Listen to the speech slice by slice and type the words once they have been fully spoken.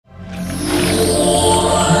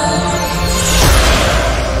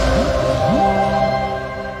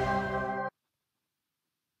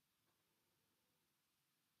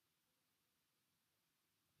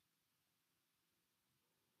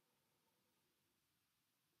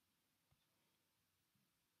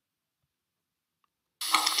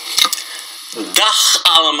Dag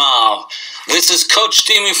allemaal. This is Coach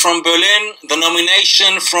Dimi from Berlin. The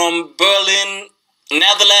nomination from Berlin,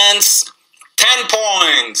 Netherlands, 10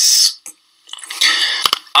 points.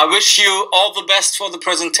 I wish you all the best for the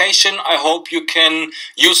presentation. I hope you can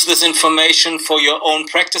use this information for your own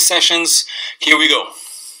practice sessions. Here we go.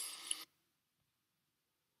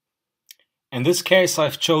 In this case,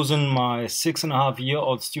 I've chosen my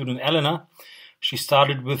 6.5-year-old student Elena. She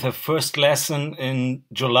started with her first lesson in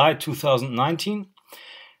July 2019.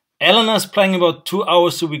 Elena is playing about 2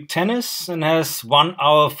 hours a week tennis and has 1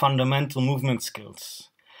 hour fundamental movement skills.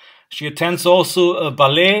 She attends also a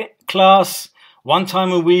ballet class 1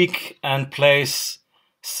 time a week and plays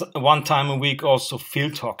 1 time a week also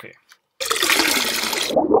field hockey.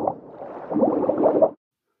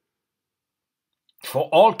 For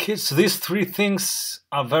all kids, these 3 things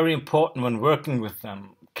are very important when working with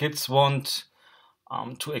them. Kids want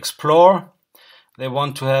to explore, they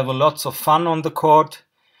want to have lots of fun on the court,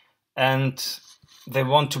 and they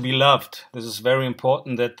want to be loved. This is very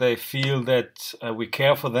important, that they feel that we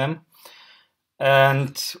care for them.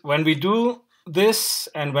 And when we do this,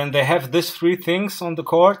 and when they have these 3 things on the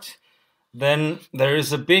court, then there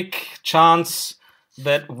is a big chance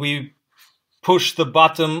that we push the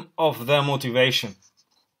bottom of their motivation.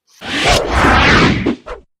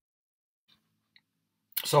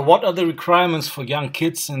 So what are the requirements for young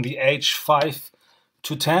kids in the age 5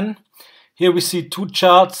 to 10? Here we see 2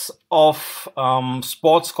 charts of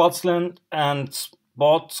Sports Scotland and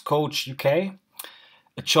Sports Coach UK.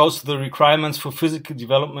 It shows the requirements for physical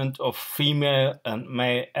development of female and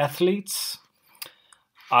male athletes.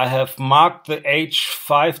 I have marked the age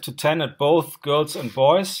 5 to 10 at both girls and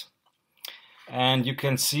boys. And you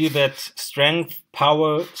can see that strength,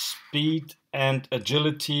 power, speed and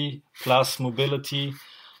agility plus mobility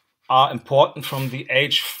are important from the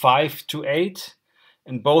age 5 to 8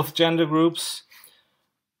 in both gender groups,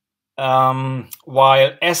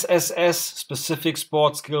 while SSS, specific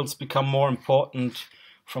sport skills, become more important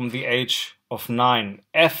from the age of 9.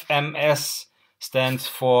 FMS stands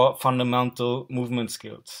for fundamental movement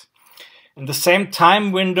skills. In the same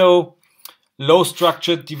time window, low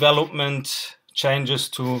structured development changes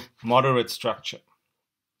to moderate structure.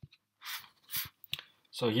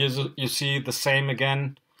 So here you see the same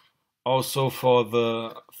again also for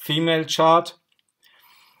the female chart.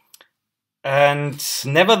 And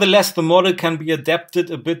nevertheless, the model can be adapted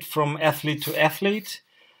a bit from athlete to athlete.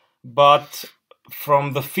 But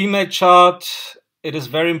from the female chart, it is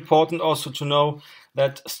very important also to know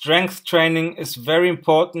that strength training is very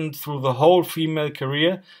important through the whole female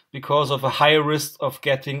career because of a higher risk of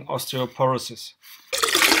getting osteoporosis.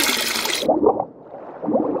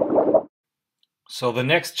 So the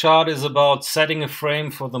next chart is about setting a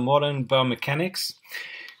frame for the modern biomechanics.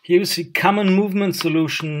 Here you see common movement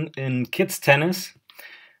solution in kids tennis,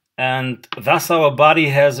 and thus our body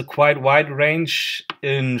has a quite wide range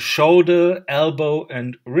in shoulder, elbow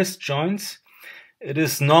and wrist joints. It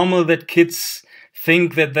is normal that kids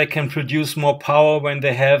think that they can produce more power when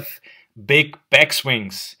they have big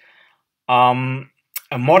backswings.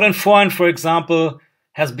 A modern forehand, for example,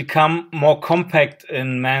 has become more compact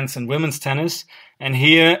in men's and women's tennis. And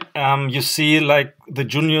here you see like the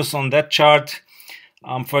juniors on that chart.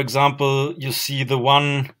 For example, you see the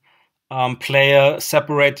one player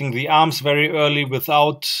separating the arms very early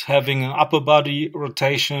without having an upper body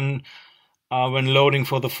rotation when loading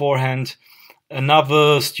for the forehand.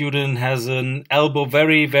 Another student has an elbow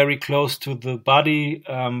very, very close to the body,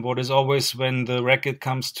 what is always when the racket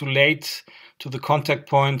comes too late to the contact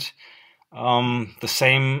point. The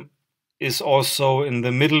same is also in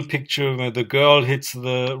the middle picture where the girl hits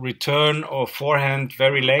the return or forehand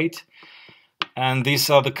very late. And these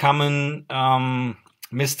are the common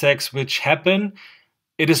mistakes which happen.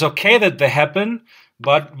 It is okay that they happen,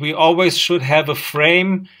 but we always should have a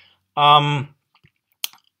frame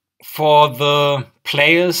for the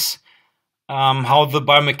players, how the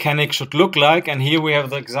biomechanics should look like. And here we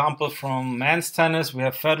have the example from men's tennis. We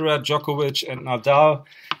have Federer, Djokovic and Nadal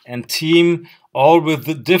and Thiem, all with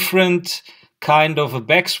a different kind of a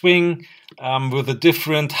backswing, with a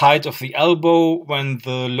different height of the elbow when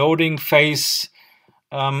the loading phase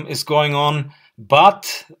is going on.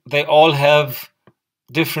 But they all have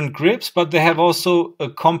different grips, but they have also a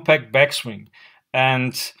compact backswing.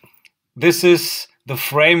 And this is the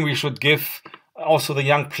frame we should give also the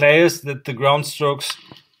young players, that the ground strokes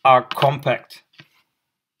are compact.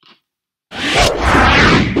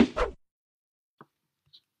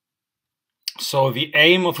 So the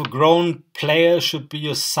aim of a grown player should be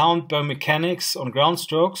a sound biomechanics on ground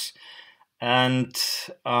strokes, and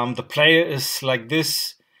the player is like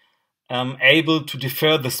this, able to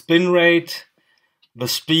defer the spin rate the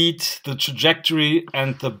speed, the trajectory,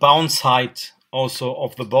 and the bounce height also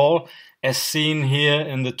of the ball, as seen here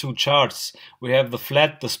in the two charts. We have the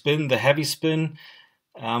flat, the spin, the heavy spin,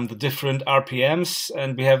 the different RPMs,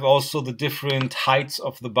 and we have also the different heights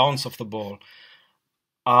of the bounce of the ball.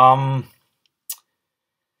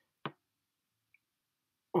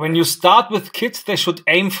 When you start with kids, they should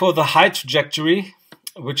aim for the high trajectory,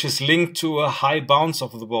 which is linked to a high bounce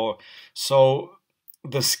of the ball. So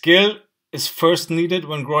the skill is first needed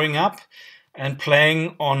when growing up and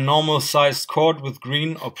playing on normal sized court with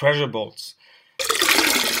green or pressure balls.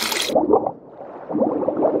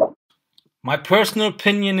 My personal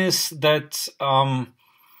opinion is that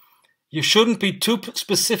you shouldn't be too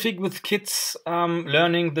specific with kids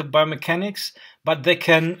learning the biomechanics, but they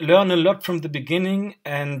can learn a lot from the beginning,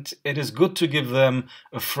 and it is good to give them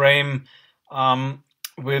a frame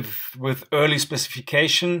with early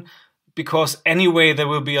specification, because anyway there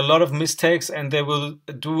will be a lot of mistakes and they will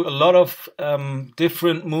do a lot of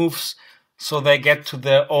different moves, so they get to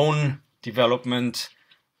their own development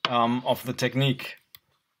of the technique.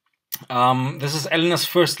 This is Elena's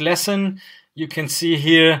first lesson. You can see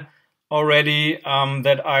here already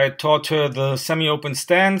that I taught her the semi-open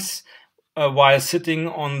stance while sitting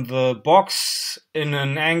on the box in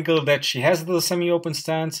an angle that she has the semi-open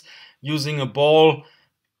stance, using a ball.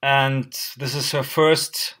 And this is her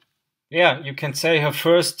first, you can say her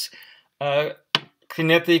first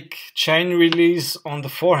kinetic chain release on the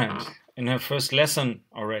forehand in her first lesson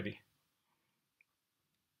already.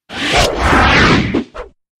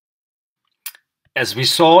 As we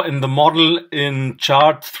saw in the model in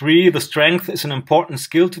chart 3, the strength is an important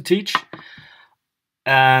skill to teach,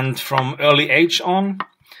 and from early age on.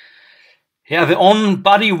 The own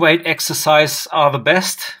body weight exercise are the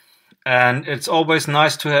best, and it's always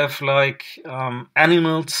nice to have like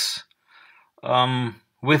animals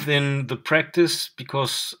within the practice,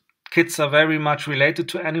 because kids are very much related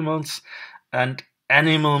to animals, and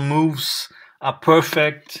animal moves are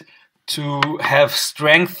perfect to have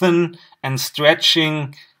strengthen and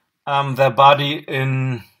stretching their body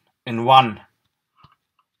in one.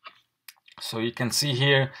 So you can see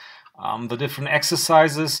here the different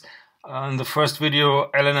exercises. In the first video,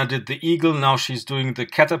 Elena did the eagle. Now she's doing the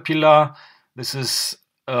caterpillar. This is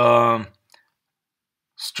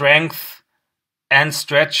strength and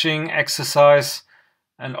stretching exercise,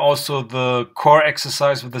 and also the core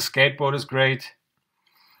exercise with the skateboard is great.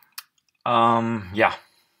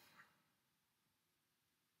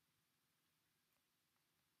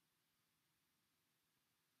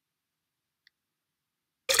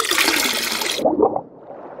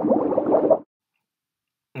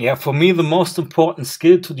 For me, the most important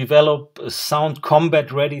skill to develop a sound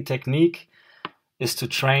combat-ready technique is to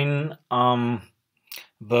train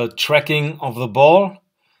the tracking of the ball.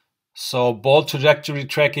 So ball trajectory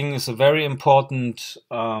tracking is a very important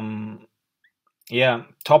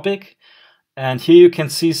topic. And here you can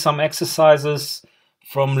see some exercises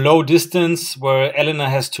from low distance where Elena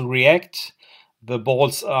has to react. The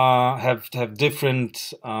balls have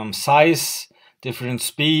different size, different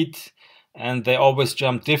speed, and they always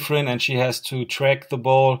jump different, and she has to track the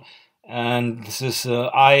ball. And this is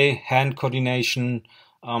eye-hand coordination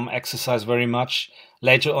exercise very much.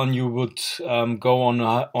 Later on you would go on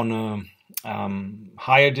a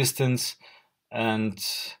higher distance and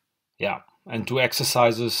do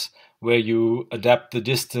exercises where you adapt the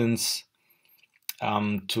distance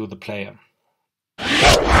to the player.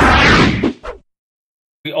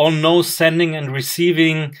 We all know sending and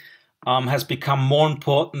receiving has become more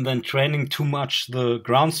important than training too much the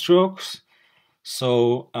ground strokes.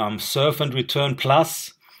 So serve and return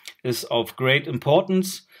plus is of great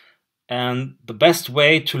importance. And the best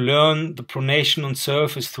way to learn the pronation on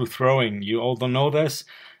serve is through throwing. You all know this.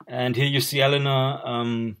 And here you see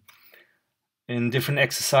Elena in different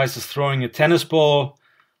exercises throwing a tennis ball,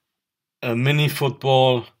 a mini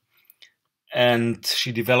football, and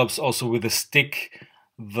she develops also with a stick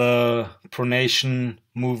the pronation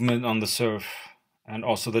movement on the serve and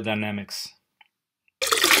also the dynamics.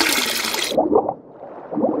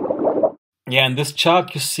 In this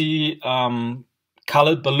chart you see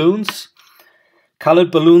colored balloons.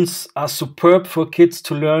 Colored balloons are superb for kids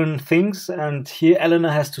to learn things, and here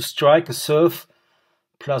Elena has to strike a serve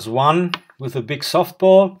 +1 with a big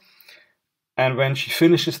softball, and when she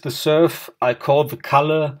finishes the serve I call the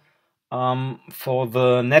color for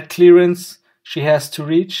the net clearance she has to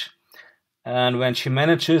reach, and when she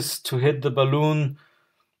manages to hit the balloon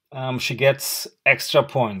she gets extra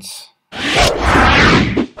points.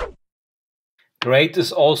 Great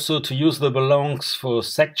is also to use the balloons for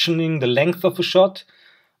sectioning the length of a shot.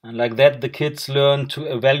 And like that, the kids learn to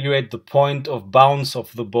evaluate the point of bounce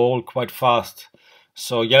of the ball quite fast.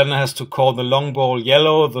 So Jelena has to call the long ball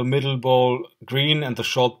yellow, the middle ball green, and the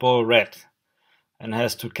short ball red, and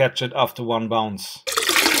has to catch it after one bounce.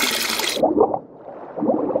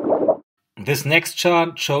 This next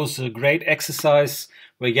chart shows a great exercise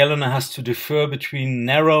where Jelena has to defer between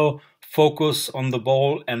narrow focus on the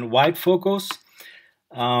ball and wide focus.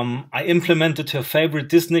 I implemented her favorite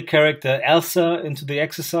Disney character Elsa into the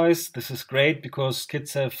exercise. This is great because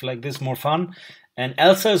kids have like this more fun. And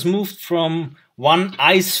Elsa is moved from one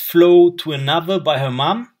ice floe to another by her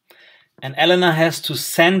mom. And Elena has to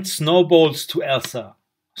send snowballs to Elsa.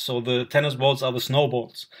 So the tennis balls are the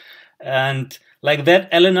snowballs. And like that,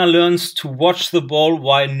 Elena learns to watch the ball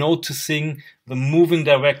while noticing the moving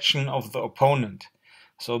direction of the opponent.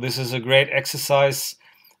 So this is a great exercise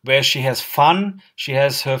where she has fun, she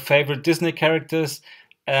has her favorite Disney characters,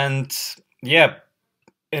 and yeah,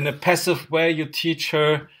 in a passive way you teach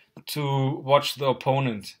her to watch the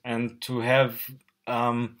opponent and to have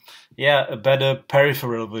a better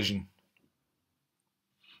peripheral vision.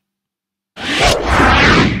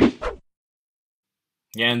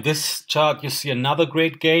 Yeah, in this chart you see another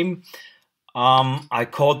great game. I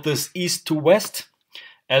called this East to West.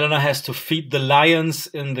 Elena has to feed the lions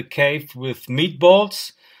in the cave with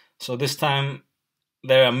meatballs. So this time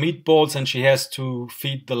there are meatballs and she has to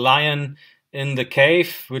feed the lion in the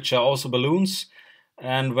cave, which are also balloons.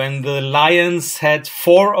 And when the lions had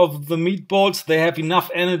 4 of the meatballs, they have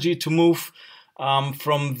enough energy to move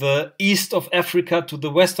from the east of Africa to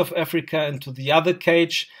the west of Africa into the other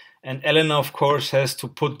cage. And Elena, of course, has to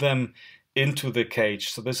put them into the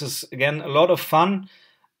cage. So this is, again, a lot of fun.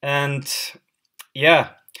 And yeah,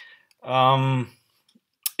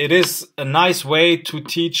 it is a nice way to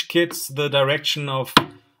teach kids the direction of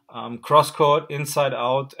cross court, inside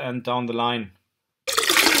out, and down the line.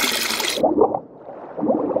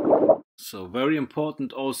 So very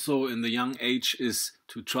important also in the young age is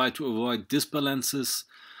to try to avoid disbalances.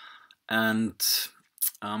 And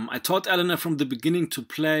I taught Elena from the beginning to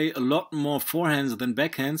play a lot more forehands than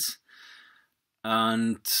backhands.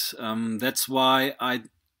 And that's why I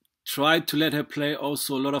tried to let her play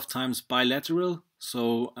also a lot of times bilateral.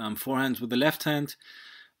 So forehands with the left hand,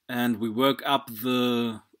 and we work up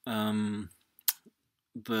the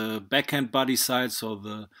backhand body side, so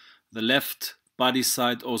the left body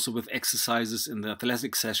side, also with exercises in the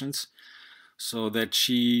athletic sessions, so that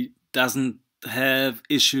she doesn't have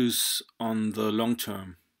issues on the long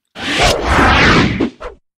term.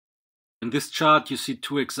 In this chart you see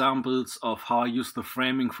 2 examples of how I use the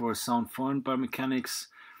framing for a sound forehand biomechanics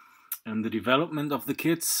and the development of the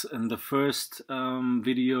kids. In the first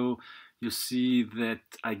video you see that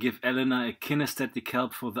I give Elena a kinesthetic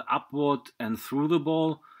help for the upward and through the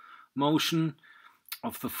ball motion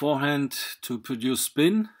of the forehand to produce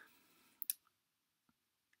spin.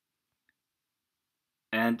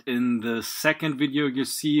 And in the second video you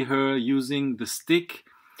see her using the stick.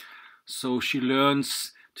 So she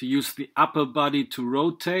learns to use the upper body to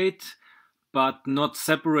rotate, but not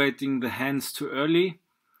separating the hands too early.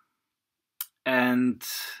 And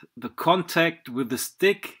the contact with the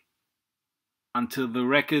stick until the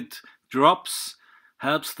racket drops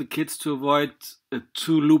helps the kids to avoid a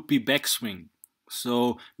too loopy backswing.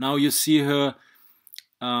 So now you see her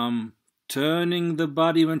turning the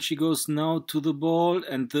body when she goes now to the ball,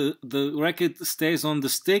 and the racket stays on the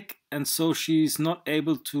stick, and so she's not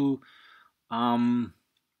able to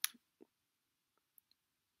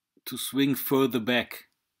swing further back.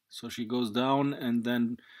 So she goes down and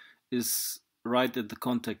then is right at the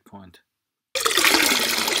contact point.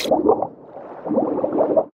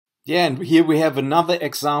 Yeah, and here we have another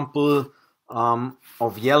example of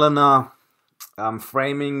Jelena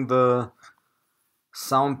framing the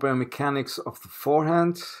sound biomechanics of the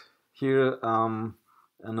forehand here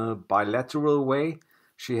in a bilateral way.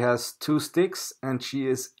 She has 2 sticks and she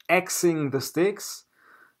is Xing the sticks,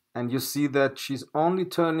 and you see that she's only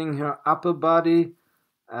turning her upper body,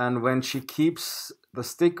 and when she keeps the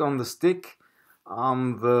stick on the stick,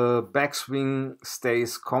 the backswing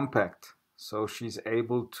stays compact. So she's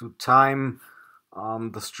able to time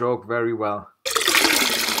the stroke very well.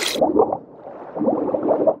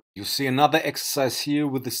 You see another exercise here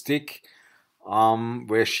with the stick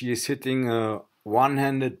where she is hitting a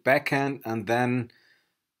one-handed backhand and then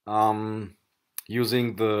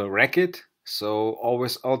using the racket. So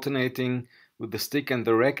always alternating with the stick and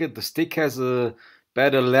the racket. The stick has a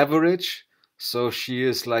better leverage, so she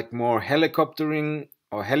is like more helicoptering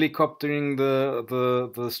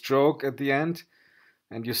the stroke at the end.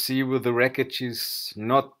 And you see with the racket she's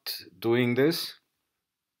not doing this.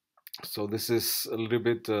 So this is a little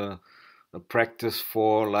bit a practice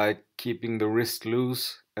for like keeping the wrist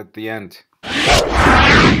loose at the end.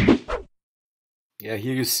 Yeah,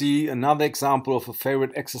 here you see another example of a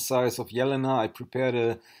favorite exercise of Jelena. I prepared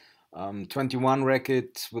a 21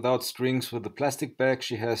 racket without strings with a plastic bag.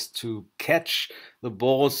 She has to catch the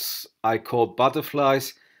balls I call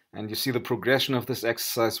butterflies, and you see the progression of this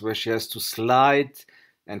exercise where she has to slide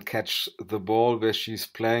and catch the ball where she's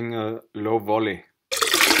playing a low volley.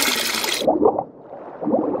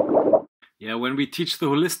 Yeah, when we teach the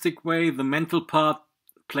holistic way, the mental part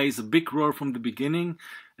plays a big role from the beginning.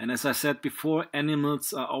 And as I said before,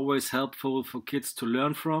 animals are always helpful for kids to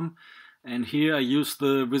learn from. And here I use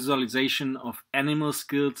the visualization of animal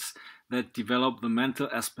skills that develop the mental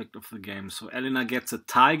aspect of the game. So Elena gets a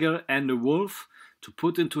tiger and a wolf to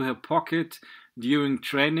put into her pocket during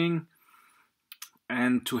training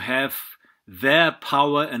and to have their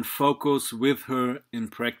power and focus with her in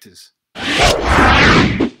practice.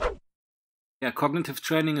 Yeah, cognitive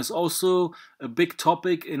training is also a big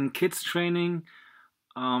topic in kids training.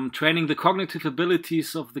 Training the cognitive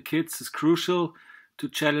abilities of the kids is crucial to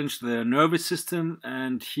challenge their nervous system,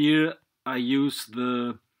 and here I use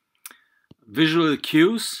the visual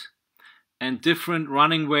cues and different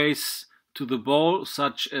running ways to the ball,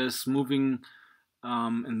 such as moving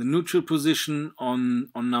in the neutral position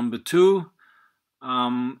on number 2.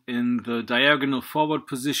 In the diagonal forward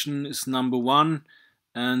position is number 1,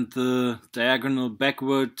 and the diagonal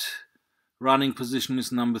backward running position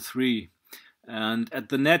is number 3. And at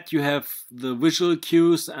the net you have the visual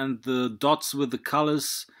cues and the dots with the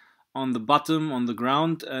colors on the bottom, on the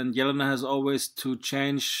ground, and Jelena has always to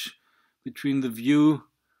change between the view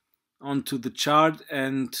onto the chart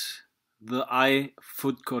and the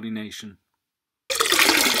eye-foot coordination.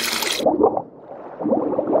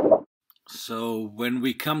 So when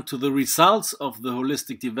we come to the results of the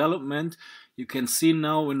holistic development, you can see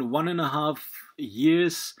now in 1.5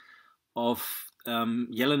 years of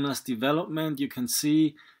Jelena's development, you can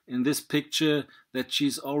see in this picture that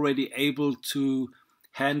she's already able to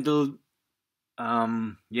handle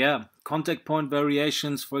contact point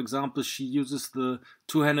variations. For example, she uses the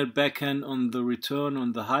two-handed backhand on the return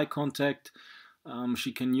on the high contact.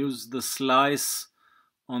 She can use the slice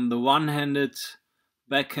on the one-handed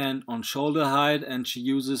backhand on shoulder height, and she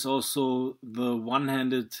uses also the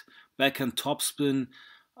one-handed backhand topspin.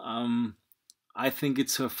 I think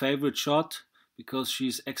it's her favorite shot because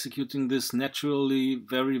she's executing this naturally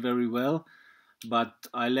very, very well. But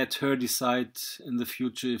I let her decide in the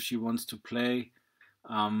future if she wants to play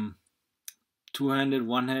two-handed,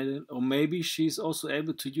 one-handed, or maybe she's also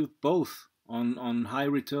able to use both on high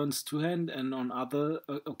returns two-hand and on other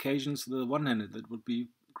occasions the one-handed. That would be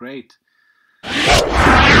great.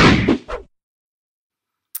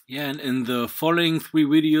 Yeah, and in the following 3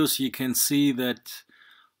 videos you can see that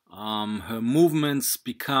her movements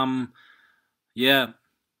become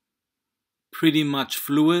pretty much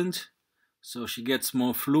fluent. So she gets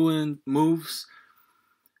more fluent moves,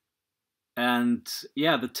 and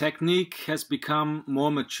yeah, the technique has become more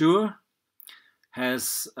mature,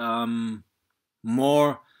 has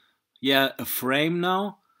more a frame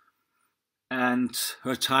now, and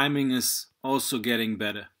her timing is also getting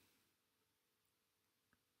better.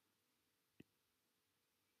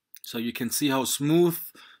 So you can see how smooth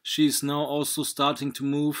she's now also starting to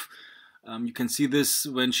move. You can see this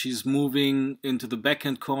when she's moving into the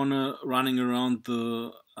backhand corner, running around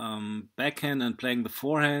the backhand and playing the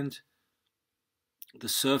forehand. The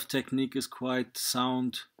serve technique is quite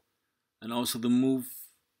sound, and also the move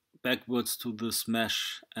backwards to the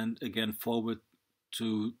smash and again forward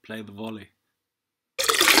to play the volley.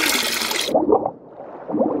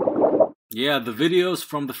 Yeah, the videos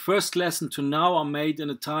from the first lesson to now are made in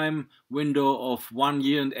a time window of 1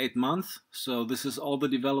 year and 8 months. So this is all the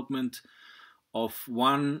development of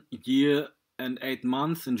 1 year and 8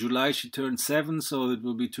 months. In July she turned 7, so it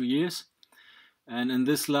will be 2 years. And in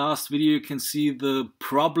this last video you can see the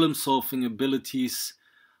problem-solving abilities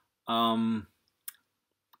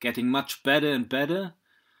getting much better and better,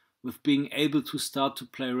 with being able to start to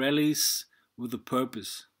play rallies with a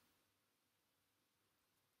purpose.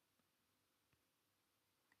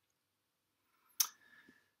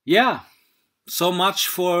 Yeah, so much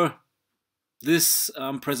for this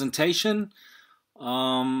presentation.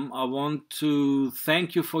 I want to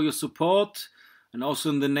thank you for your support, and also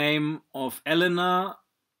in the name of Elena,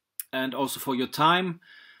 and also for your time.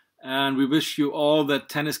 And we wish you all that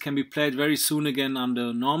tennis can be played very soon again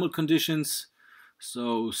under normal conditions.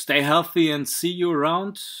 So stay healthy and see you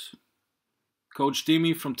around. Coach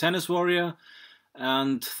Dimi from Tennis Warrior.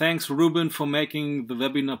 And thanks Ruben for making the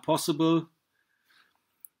webinar possible.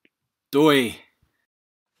 Doi.